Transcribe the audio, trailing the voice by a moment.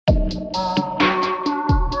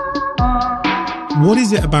What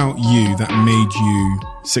is it about you that made you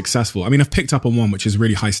successful? I mean, I've picked up on one, which is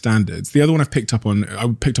really high standards. The other one I picked up on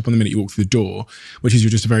the minute you walked through the door, which is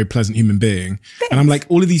you're just a very pleasant human being. Thanks. And I'm like,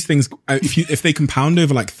 all of these things, if they compound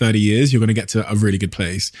over like 30 years, you're going to get to a really good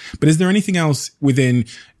place. But is there anything else within,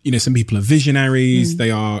 some people are visionaries,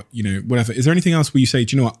 they are, whatever. Is there anything else where you say,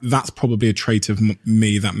 do you know what, that's probably a trait of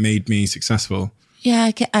me that made me successful?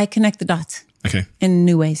 Yeah, I connect the dots. Okay. In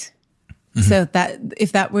new ways. Mm-hmm. So that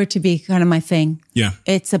if that were to be kind of my thing,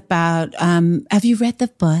 it's about, have you read the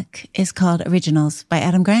book? It's called Originals by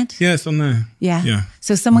Adam Grant. Yeah, it's on there. Yeah.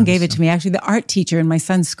 So someone gave it to me. Actually, the art teacher in my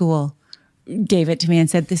son's school gave it to me and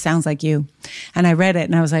said, this sounds like you. And I read it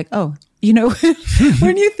and I was like, oh,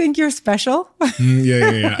 when you think you're special.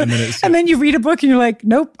 Yeah. And then you read a book and you're like,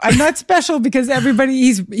 nope, I'm not special because everybody,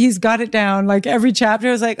 he's got it down. Like every chapter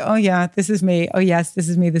is like, oh yeah, this is me. Oh yes, this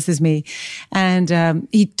is me. This is me. And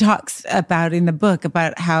he talks about in the book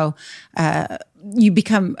about how you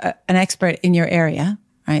become an expert in your area,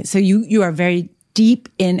 right? So you are very deep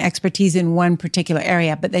in expertise in one particular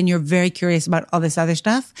area, but then you're very curious about all this other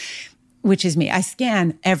stuff, which is me. I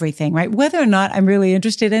scan everything, right? Whether or not I'm really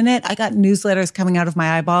interested in it, I got newsletters coming out of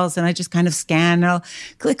my eyeballs and I just kind of scan and I'll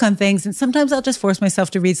click on things. And sometimes I'll just force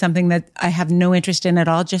myself to read something that I have no interest in at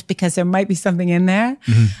all, just because there might be something in there.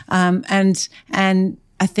 Mm-hmm. And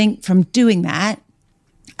I think from doing that,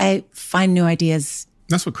 I find new ideas.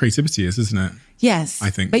 That's what creativity is, isn't it? Yes.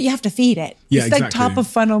 I think. But you have to feed it. Yeah, it's like top of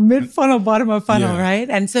funnel, mid funnel, bottom of funnel, right?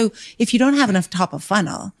 And so if you don't have enough top of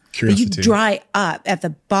funnel, you dry up at the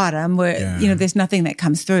bottom where, there's nothing that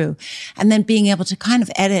comes through. And then being able to kind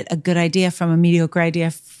of edit a good idea from a mediocre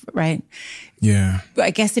idea, right? Yeah.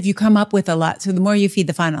 I guess if you come up with a lot, so the more you feed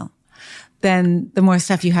the funnel, then the more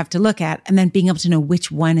stuff you have to look at. And then being able to know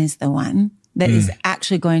which one is the one that is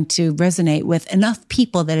actually going to resonate with enough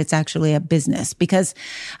people that it's actually a business. Because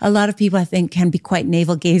a lot of people, I think, can be quite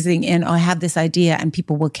navel gazing in, I have this idea and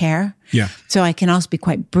people will care. Yeah. So I can also be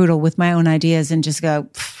quite brutal with my own ideas and just go,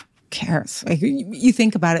 who cares? Like, you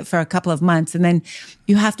think about it for a couple of months and then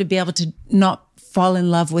you have to be able to not fall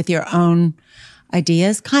in love with your own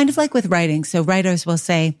ideas, kind of like with writing. So writers will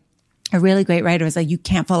say, a really great writer is like, you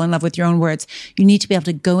can't fall in love with your own words. You need to be able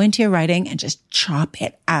to go into your writing and just chop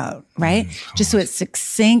it out, right? Just so it's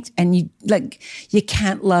succinct and you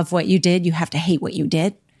can't love what you did. You have to hate what you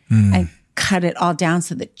did and cut it all down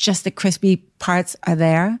so that just the crispy parts are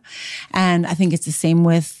there. And I think it's the same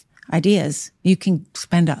with ideas. You can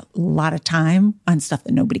spend a lot of time on stuff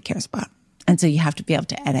that nobody cares about. And so you have to be able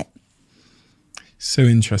to edit. So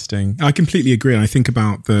interesting. I completely agree. I think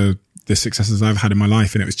about the successes I've had in my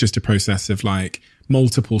life, and it was just a process of like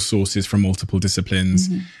multiple sources from multiple disciplines,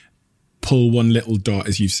 pull one little dot,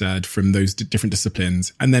 as you said, from those different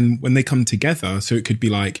disciplines. And then when they come together, so it could be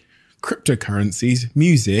like cryptocurrencies,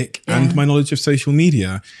 music, and my knowledge of social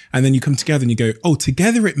media. And then you come together and you go, oh,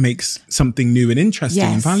 together it makes something new and interesting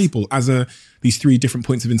and valuable as these three different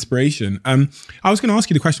points of inspiration. I was going to ask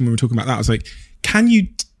you the question when we were talking about that. I was like, can you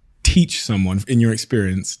teach someone in your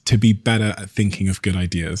experience to be better at thinking of good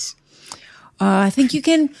ideas? I think you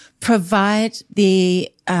can provide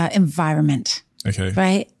the environment,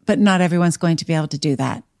 right? But not everyone's going to be able to do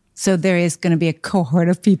that. So there is going to be a cohort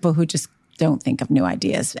of people who just don't think of new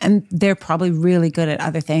ideas. And they're probably really good at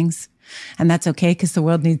other things. And that's okay because the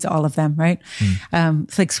world needs all of them, right?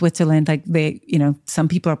 It's like Switzerland. Like some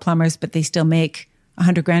people are plumbers, but they still make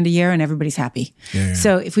 $100,000 a year and everybody's happy.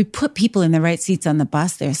 So if we put people in the right seats on the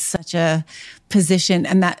bus, there's such a position.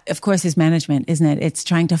 And that, of course, is management, isn't it? It's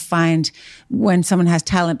trying to find when someone has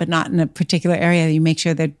talent, but not in a particular area, you make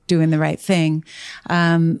sure they're doing the right thing.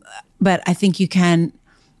 But I think you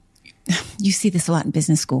see this a lot in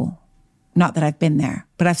business school. Not that I've been there,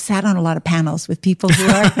 but I've sat on a lot of panels with people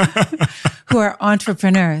who are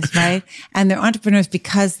entrepreneurs, right? And they're entrepreneurs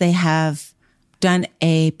because they have done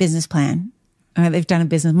a business plan. They've done a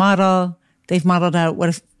business model. They've modeled out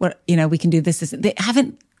what we can do this. They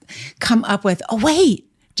haven't come up with, oh, wait,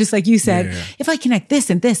 just like you said, if I connect this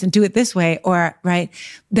and do it this way, or right,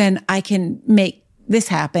 then I can make this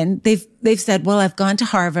happen. They've said, well, I've gone to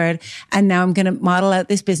Harvard and now I'm going to model out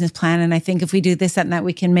this business plan. And I think if we do this, that, and that,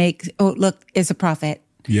 we can make, oh, look, it's a profit.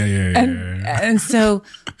 And so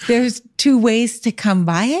there's two ways to come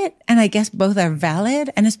by it. And I guess both are valid.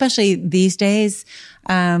 And especially these days,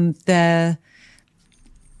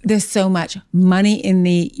 there's so much money in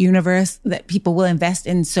the universe that people will invest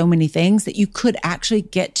in so many things that you could actually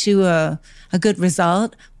get to a good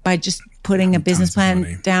result by just putting a business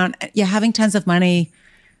plan down. Yeah, having tons of money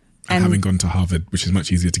And having gone to Harvard, which is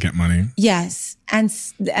much easier to get money. Yes. And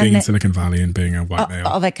being in Silicon Valley and being a white male.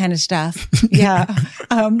 All that kind of stuff. Yeah.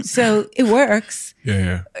 So it works.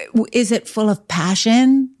 Yeah. Is it full of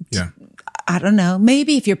passion? Yeah. I don't know.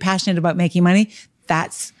 Maybe if you're passionate about making money,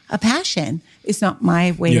 that's a passion. It's not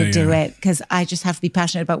my way to do it, because I just have to be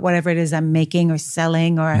passionate about whatever it is I'm making or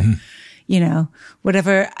selling or,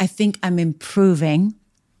 whatever I think I'm improving.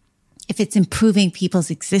 If it's improving people's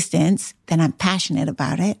existence, then I'm passionate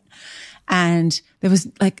about it. And there was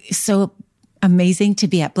so amazing to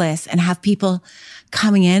be at Bliss and have people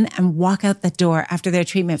coming in and walk out the door after their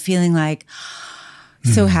treatment feeling like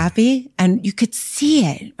so happy. And you could see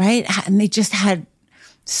it, right? And they just had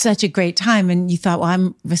such a great time. And you thought, well,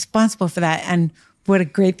 I'm responsible for that. And what a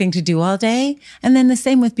great thing to do all day. And then the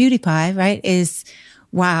same with Beauty Pie, right? Is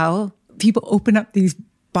wow, people open up these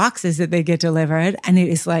boxes that they get delivered and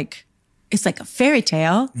it's like a fairy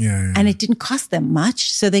tale. Yeah. And it didn't cost them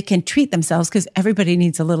much. So they can treat themselves, because everybody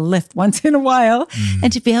needs a little lift once in a while.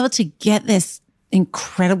 And to be able to get this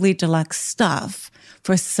incredibly deluxe stuff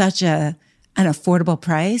for such an affordable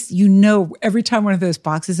price, every time one of those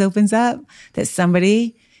boxes opens up that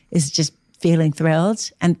somebody is just feeling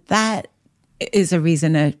thrilled. And that is a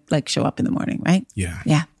reason to show up in the morning, right? Yeah.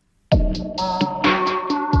 Yeah.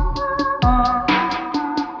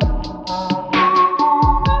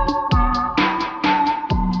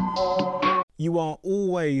 You are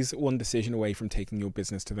always one decision away from taking your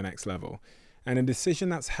business to the next level. And a decision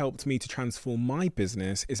that's helped me to transform my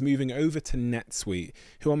business is moving over to NetSuite,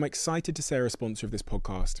 who I'm excited to say are a sponsor of this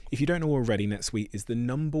podcast. If you don't know already, NetSuite is the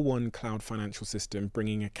 #1 cloud financial system,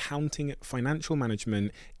 bringing accounting, financial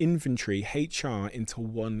management, inventory, HR into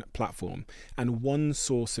one platform and one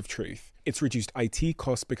source of truth. It's reduced IT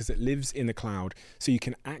costs because it lives in the cloud, so you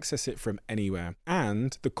can access it from anywhere.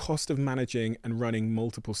 And the cost of managing and running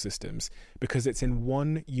multiple systems because it's in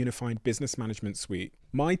one unified business management suite.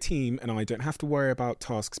 My team and I don't have to worry about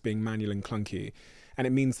tasks being manual and clunky. And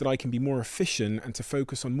it means that I can be more efficient and to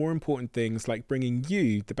focus on more important things like bringing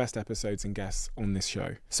you the best episodes and guests on this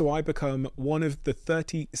show. So I become one of the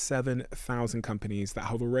 37,000 companies that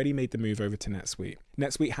have already made the move over to NetSuite.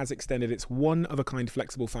 NetSuite has extended its one-of-a-kind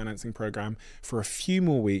flexible financing program for a few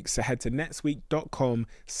more weeks. So head to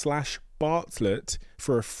netsuite.com/Bartlett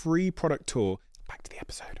for a free product tour. Back to the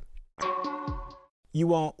episode.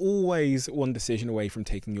 You are always one decision away from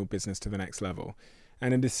taking your business to the next level.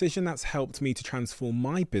 And a decision that's helped me to transform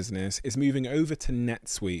my business is moving over to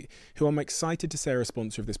NetSuite, who I'm excited to say are a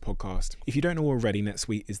sponsor of this podcast. If you don't know already,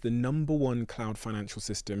 NetSuite is the #1 cloud financial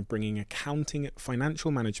system, bringing accounting, financial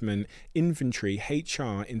management, inventory,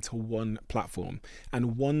 HR into one platform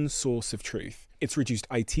and one source of truth. It's reduced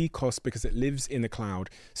IT costs because it lives in the cloud,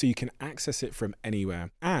 so you can access it from anywhere.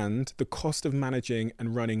 And the cost of managing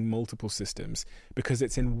and running multiple systems because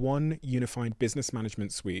it's in one unified business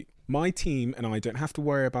management suite. My team and I don't have to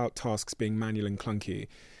worry about tasks being manual and clunky.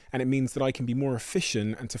 And it means that I can be more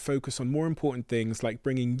efficient and to focus on more important things like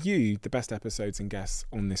bringing you the best episodes and guests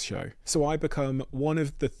on this show. So I become one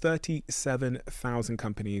of the 37,000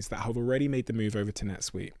 companies that have already made the move over to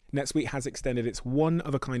NetSuite. NetSuite has extended its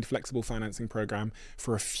one-of-a-kind flexible financing program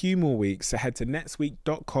for a few more weeks. So head to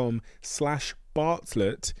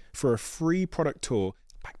netsuite.com/Bartlett for a free product tour.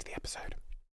 Back to the episode.